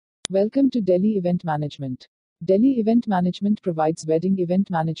Welcome to Delhi Event Management. Delhi Event Management provides wedding event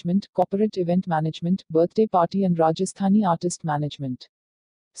management, corporate event management, birthday party and Rajasthani artist management.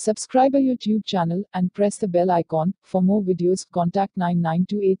 Subscribe our YouTube channel and press the bell icon. For more videos, contact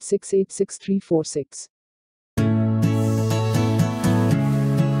 9928686346.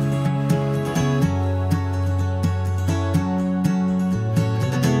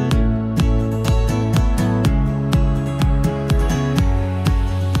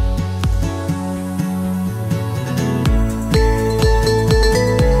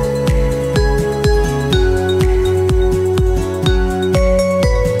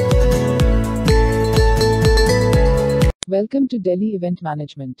 Welcome to Delhi Event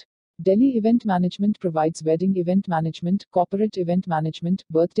Management. Delhi Event Management provides wedding event management, corporate event management,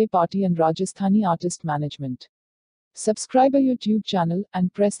 birthday party and Rajasthani artist management. Subscribe our YouTube channel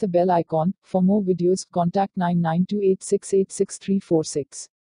and press the bell icon. For more videos, contact 9928686346.